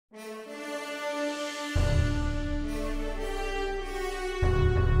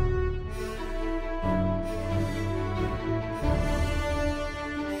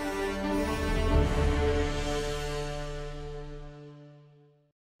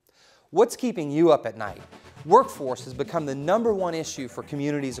What's keeping you up at night? Workforce has become the #1 issue for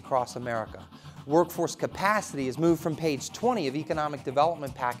communities across America. Workforce capacity has moved from page 20 of economic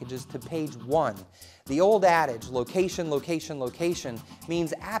development packages to page 1. The old adage, location, location, location,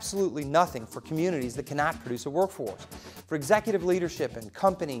 means absolutely nothing for communities that cannot produce a workforce. For executive leadership in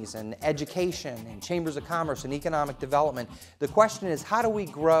companies and education and chambers of commerce and economic development, the question is, how do we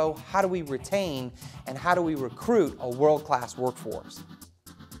grow, how do we retain, and how do we recruit a world-class workforce?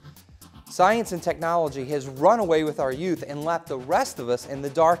 Science and technology has run away with our youth and left the rest of us in the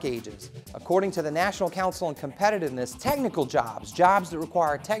dark ages. According to the National Council on Competitiveness, technical jobs, jobs that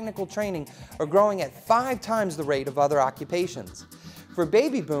require technical training, are growing at 5 times the rate of other occupations. For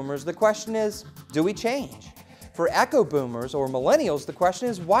baby boomers, the question is, do we change? For echo boomers or millennials, the question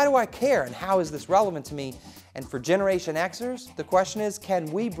is, why do I care and how is this relevant to me? And for Generation Xers, the question is,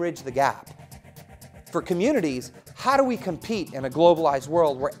 can we bridge the gap? For communities, how do we compete in a globalized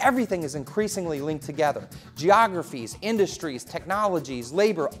world where everything is increasingly linked together? Geographies, industries, technologies,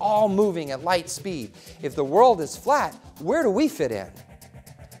 labor, all moving at light speed. If the world is flat, where do we fit in?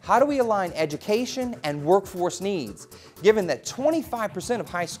 How do we align education and workforce needs, given that 25% of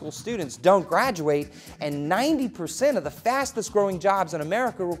high school students don't graduate and 90% of the fastest growing jobs in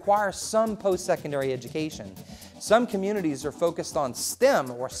America require some post-secondary education? Some communities are focused on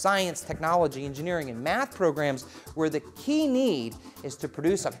STEM, or science, technology, engineering, and math programs, where the key need is to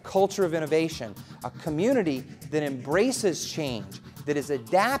produce a culture of innovation, a community that embraces change, that is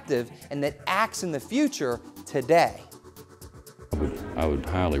adaptive, and that acts in the future today. I would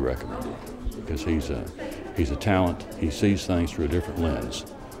highly recommend it because he's a talent. He sees things through a different lens,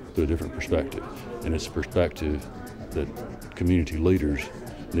 through a different perspective, and it's a perspective that community leaders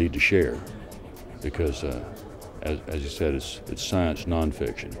need to share because, as you said, it's science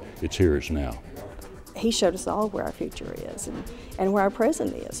nonfiction. It's here, it's now. He showed us all where our future is and where our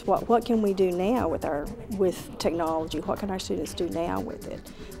present is. What can we do now with technology? What can our students do now with it?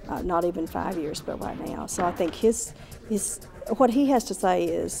 Not even 5 years, but right now. So I think what he has to say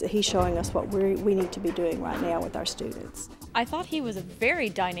is he's showing us what we need to be doing right now with our students. I thought he was a very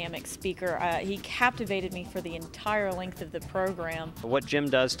dynamic speaker. He captivated me for the entire length of the program. What Jim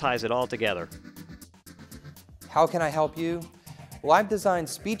does ties it all together. How can I help you? Well, I've designed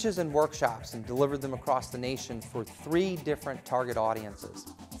speeches and workshops and delivered them across the nation for 3 different target audiences.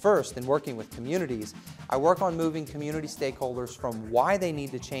 First, in working with communities, I work on moving community stakeholders from why they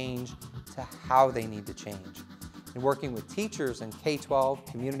need to change to how they need to change. In working with teachers in K-12,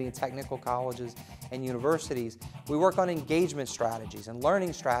 community and technical colleges, and universities, we work on engagement strategies and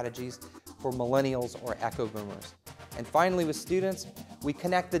learning strategies for millennials or echo boomers. And finally, with students, we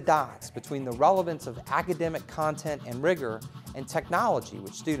connect the dots between the relevance of academic content and rigor and technology,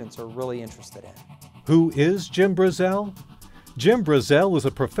 which students are really interested in. Who is Jim Brazell? Jim Brazell is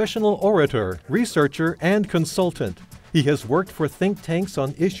a professional orator, researcher, and consultant. He has worked for think tanks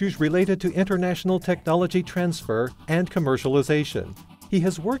on issues related to international technology transfer and commercialization. He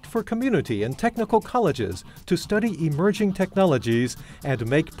has worked for community and technical colleges to study emerging technologies and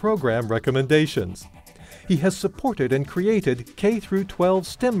make program recommendations. He has supported and created K-12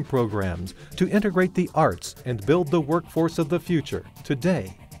 STEM programs to integrate the arts and build the workforce of the future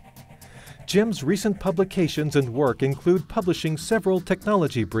today. Jim's recent publications and work include publishing several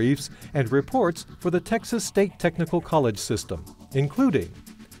technology briefs and reports for the Texas State Technical College system, including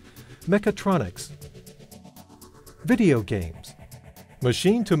mechatronics, video games,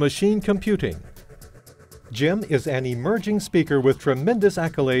 machine-to-machine computing. Jim is an emerging speaker with tremendous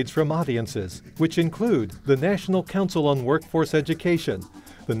accolades from audiences, which include the National Council on Workforce Education,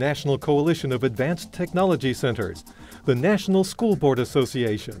 the National Coalition of Advanced Technology Centers, the National School Board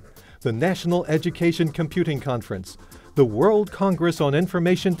Association, the National Education Computing Conference, the World Congress on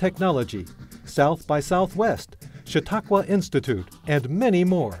Information Technology, South by Southwest, Chautauqua Institute, and many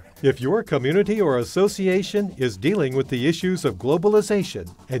more. If your community or association is dealing with the issues of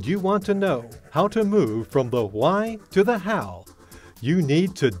globalization and you want to know how to move from the why to the how, you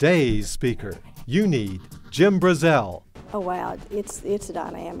need today's speaker. You need Jim Brazell. Oh wow, it's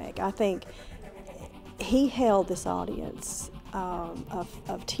dynamic. I think he held this audience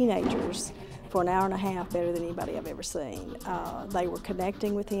of teenagers for an hour and a half better than anybody I've ever seen. They were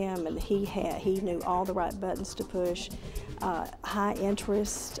connecting with him, and he knew all the right buttons to push. High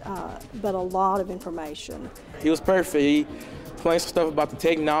interest, but a lot of information. He was perfect. He explained some stuff about the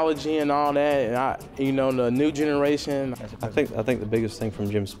technology and all that, and the new generation. I think the biggest thing from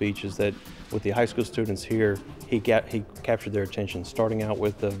Jim's speech is that with the high school students here, he captured their attention. Starting out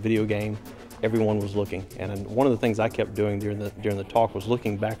with the video game, everyone was looking, and one of the things I kept doing during the talk was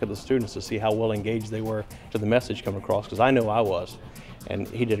looking back at the students to see how well engaged they were to the message coming across, because I know I was. and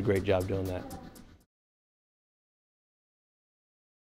he did a great job doing that.